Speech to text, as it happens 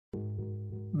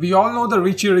We all know the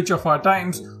richy rich of our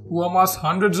times who amass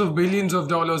hundreds of billions of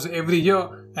dollars every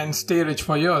year and stay rich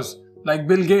for years, like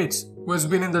Bill Gates, who has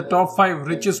been in the top 5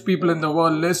 richest people in the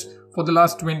world list for the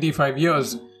last 25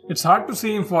 years. It's hard to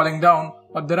see him falling down,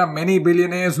 but there are many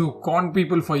billionaires who conned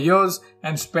people for years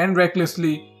and spent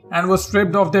recklessly and were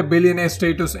stripped of their billionaire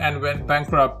status and went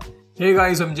bankrupt. Hey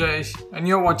guys, I'm Jayesh and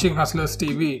you're watching Hustlers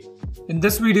TV. In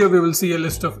this video, we will see a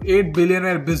list of 8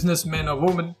 billionaire businessmen or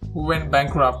women who went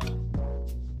bankrupt.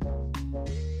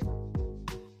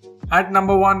 At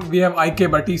number 1, we have Ike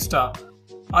Batista.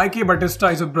 Ike Batista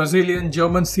is a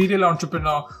Brazilian-German serial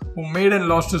entrepreneur who made and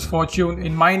lost his fortune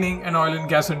in mining and oil and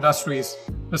gas industries.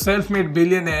 The self-made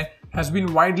billionaire has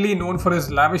been widely known for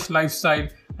his lavish lifestyle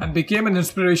and became an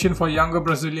inspiration for younger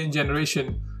Brazilian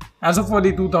generation. As of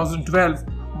early 2012,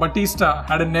 Batista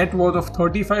had a net worth of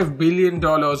 $35 billion,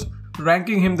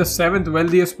 ranking him the 7th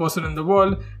wealthiest person in the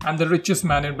world and the richest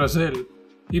man in Brazil.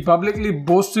 He publicly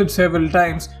boasted several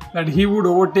times that he would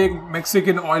overtake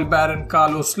Mexican oil baron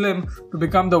Carlos Slim to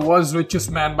become the world's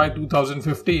richest man by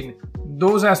 2015.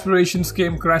 Those aspirations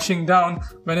came crashing down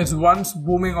when his once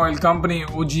booming oil company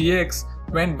OGX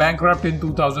went bankrupt in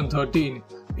 2013.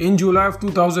 In July of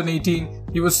 2018,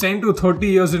 he was sent to 30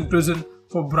 years in prison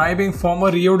for bribing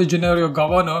former Rio de Janeiro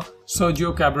governor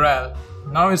Sergio Cabral.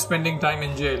 Now he's spending time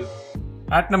in jail.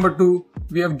 At number 2,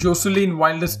 we have Jocelyn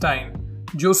Wildenstein.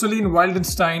 Jocelyn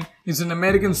Wildenstein is an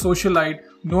American socialite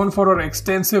known for her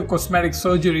extensive cosmetic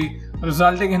surgery,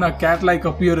 resulting in her cat-like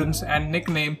appearance and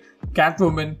nickname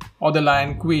Catwoman or the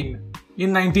Lion Queen.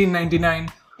 In 1999,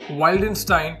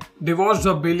 Wildenstein divorced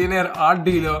her billionaire art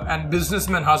dealer and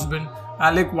businessman husband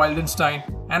Alec Wildenstein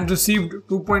and received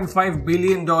 $2.5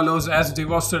 billion as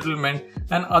divorce settlement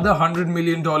and other $100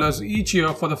 million each year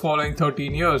for the following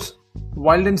 13 years.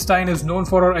 Wildenstein is known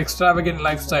for her extravagant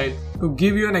lifestyle. To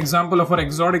give you an example of her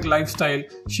exotic lifestyle,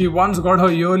 she once got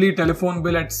her yearly telephone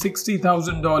bill at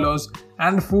 $60,000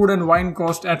 and food and wine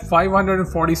cost at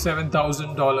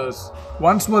 $547,000.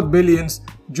 Once worth billions,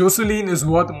 Jocelyn is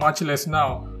worth much less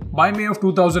now. By May of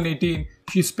 2018,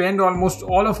 she spent almost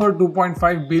all of her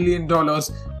 $2.5 billion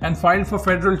and filed for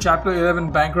federal Chapter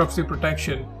 11 bankruptcy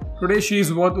protection. Today she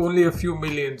is worth only a few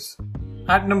millions.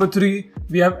 At number 3,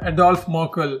 we have Adolf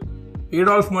Merkel.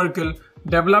 Adolf Merkel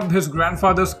developed his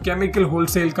grandfather's chemical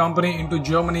wholesale company into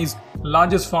Germany's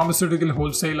largest pharmaceutical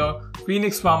wholesaler,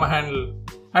 Phoenix Pharma Handel.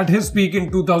 At his peak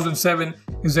in 2007,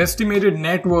 his estimated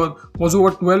net worth was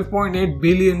over $12.8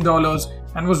 billion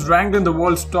and was ranked in the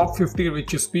world's top 50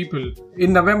 richest people.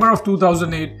 In November of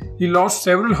 2008, he lost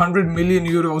several hundred million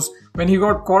euros when he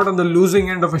got caught on the losing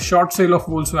end of a short sale of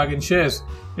Volkswagen shares.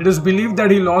 It is believed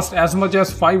that he lost as much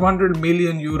as 500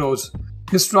 million euros.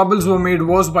 His troubles were made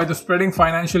worse by the spreading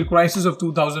financial crisis of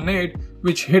 2008,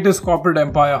 which hit his corporate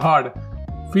empire hard.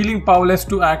 Feeling powerless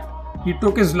to act, he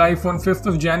took his life on 5th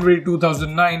of January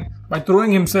 2009 by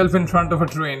throwing himself in front of a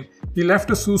train. He left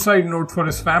a suicide note for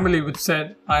his family which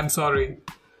said, "I am sorry."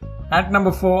 At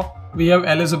number 4, we have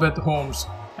Elizabeth Holmes.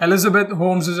 Elizabeth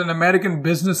Holmes is an American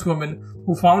businesswoman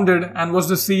who founded and was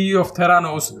the CEO of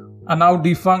Theranos, a now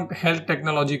defunct health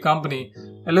technology company.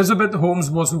 Elizabeth Holmes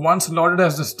was once lauded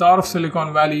as the star of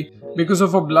Silicon Valley because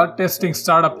of her blood testing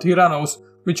startup Theranos,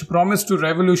 which promised to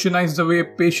revolutionize the way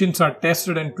patients are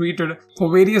tested and treated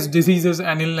for various diseases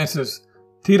and illnesses.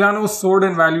 Theranos soared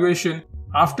in valuation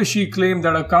after she claimed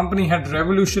that her company had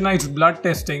revolutionized blood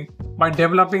testing by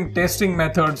developing testing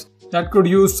methods that could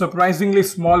use surprisingly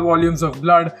small volumes of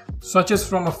blood, such as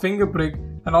from a finger prick,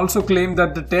 and also claimed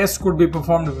that the test could be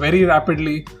performed very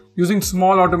rapidly using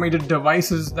small automated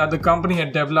devices that the company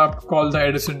had developed called the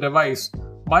Edison device.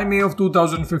 By May of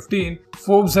 2015,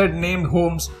 Forbes had named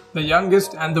Holmes the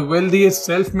youngest and the wealthiest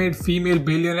self-made female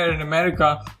billionaire in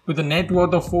America with a net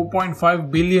worth of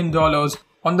 $4.5 billion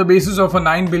on the basis of a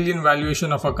 $9 billion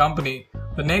valuation of her company.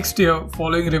 The next year,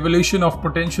 following revelation of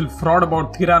potential fraud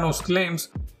about Theranos claims,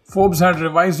 Forbes had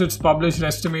revised its published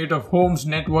estimate of Holmes'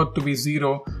 net worth to be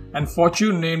zero, and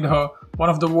Fortune named her one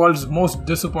of the world's most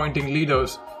disappointing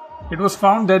leaders. It was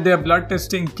found that their blood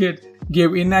testing kit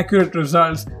gave inaccurate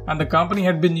results and the company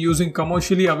had been using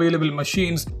commercially available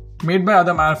machines made by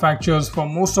other manufacturers for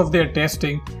most of their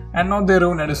testing and not their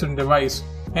own Edison device,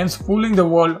 hence fooling the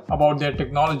world about their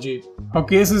technology. Her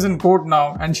case is in court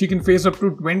now and she can face up to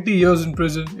 20 years in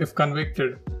prison if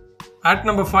convicted. At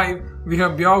number 5, we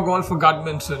have Björgolfur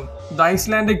Gudmundsson. The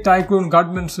Icelandic tycoon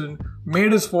Gudmundsson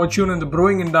made his fortune in the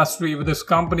brewing industry with his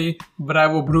company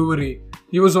Bravo Brewery.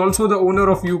 He was also the owner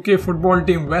of UK football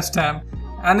team West Ham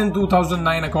and in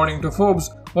 2009, according to Forbes,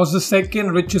 was the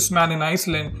second richest man in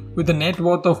Iceland with a net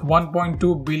worth of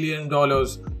 $1.2 billion.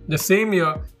 The same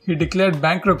year, he declared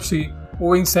bankruptcy,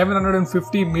 owing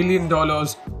 $750 million,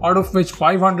 out of which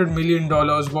 $500 million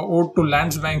were owed to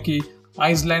Landsbanki,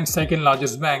 Iceland's second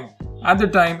largest bank. At the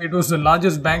time, it was the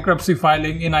largest bankruptcy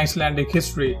filing in Icelandic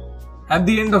history. At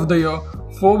the end of the year,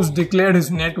 Forbes declared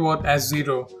his net worth as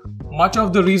zero. Much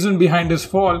of the reason behind his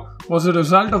fall was a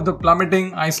result of the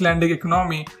plummeting Icelandic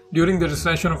economy during the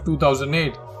recession of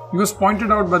 2008. He was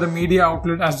pointed out by the media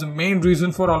outlet as the main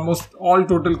reason for almost all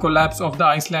total collapse of the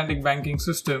Icelandic banking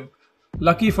system.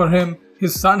 Lucky for him,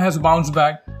 his son has bounced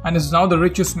back and is now the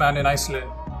richest man in Iceland.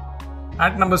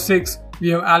 At number 6, we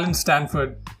have Alan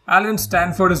Stanford. Alan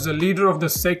Stanford is the leader of the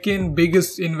second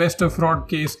biggest investor fraud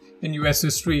case in US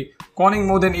history, conning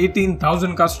more than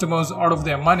 18,000 customers out of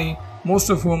their money, most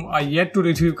of whom are yet to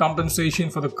receive compensation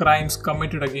for the crimes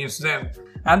committed against them.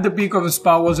 At the peak of his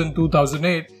powers in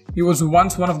 2008, he was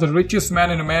once one of the richest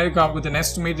men in America with an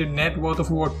estimated net worth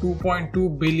of over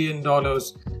 $2.2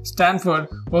 billion. Stanford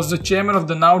was the chairman of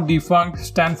the now defunct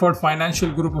Stanford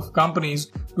Financial Group of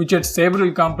companies, which had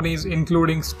several companies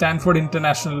including Stanford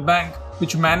International Bank,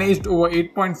 which managed over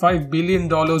 $8.5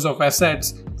 billion of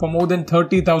assets for more than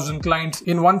 30,000 clients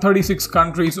in 136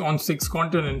 countries on 6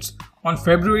 continents. On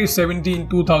February 17,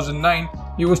 2009,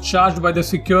 he was charged by the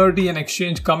Security and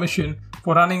Exchange Commission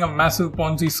for running a massive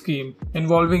Ponzi scheme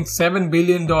involving $7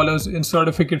 billion in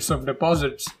certificates of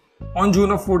deposits. On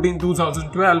June 14,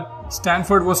 2012,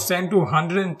 Stanford was sent to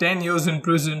 110 years in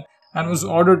prison and was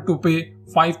ordered to pay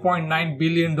 $5.9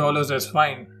 billion as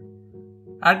fine.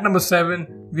 At number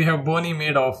 7, we have Bernie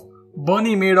Madoff.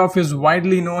 Bernie Madoff is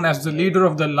widely known as the leader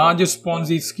of the largest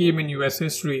Ponzi scheme in US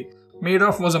history.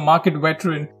 Madoff was a market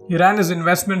veteran. He ran his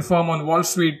investment firm on Wall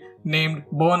Street named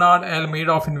Bernard L.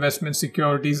 Madoff Investment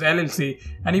Securities LLC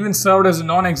and even served as a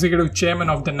non-executive chairman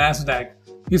of the Nasdaq.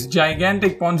 His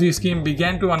gigantic Ponzi scheme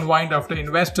began to unwind after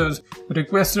investors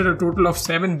requested a total of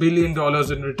 $7 billion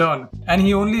in return, and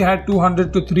he only had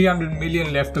 $200 to $300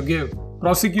 million left to give.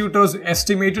 Prosecutors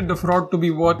estimated the fraud to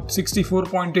be worth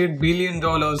 $64.8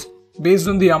 billion based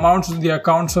on the amounts in the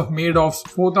accounts of Madoff's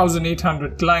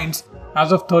 4,800 clients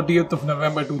as of 30th of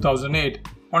November 2008.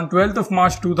 On 12th of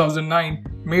March 2009,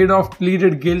 Madoff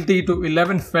pleaded guilty to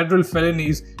 11 federal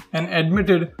felonies and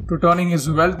admitted to turning his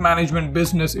wealth management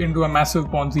business into a massive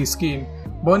Ponzi scheme.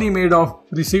 Bernie Madoff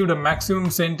received a maximum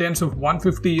sentence of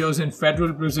 150 years in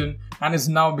federal prison and is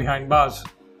now behind bars.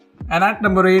 And at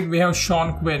number 8, we have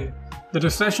Sean Quinn. The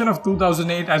recession of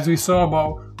 2008, as we saw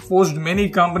above, forced many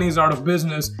companies out of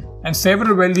business and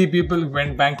several wealthy people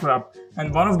went bankrupt.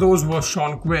 And one of those was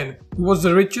Sean Quinn, who was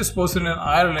the richest person in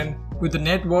Ireland with a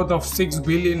net worth of $6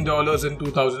 billion in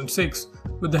 2006.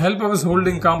 With the help of his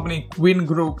holding company Quinn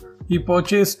Group, he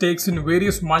purchased stakes in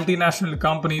various multinational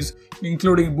companies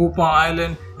including Bupa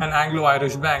Ireland and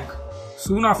Anglo-Irish Bank.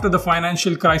 Soon after the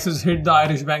financial crisis hit the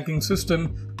Irish banking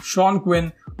system, Sean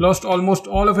Quinn lost almost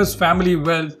all of his family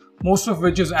wealth, most of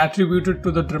which is attributed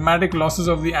to the dramatic losses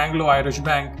of the Anglo-Irish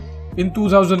Bank. In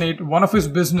 2008, one of his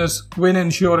business, Quinn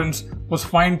Insurance, was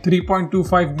fined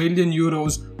 €3.25 million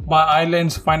by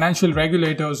Ireland's financial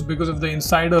regulators because of the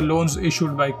insider loans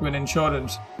issued by Quinn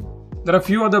Insurance. There are a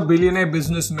few other billionaire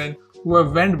businessmen who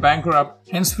have went bankrupt,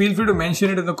 hence feel free to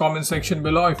mention it in the comment section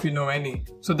below if you know any.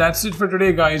 So that's it for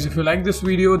today guys. If you like this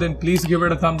video then please give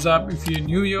it a thumbs up. If you're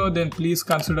new here then please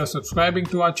consider subscribing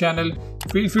to our channel.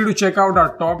 Feel free to check out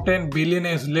our top 10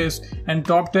 billionaires list and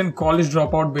top 10 college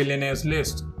dropout billionaires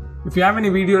list. If you have any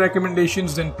video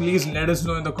recommendations then please let us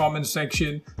know in the comments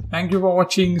section. Thank you for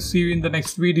watching. See you in the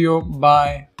next video.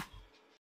 Bye.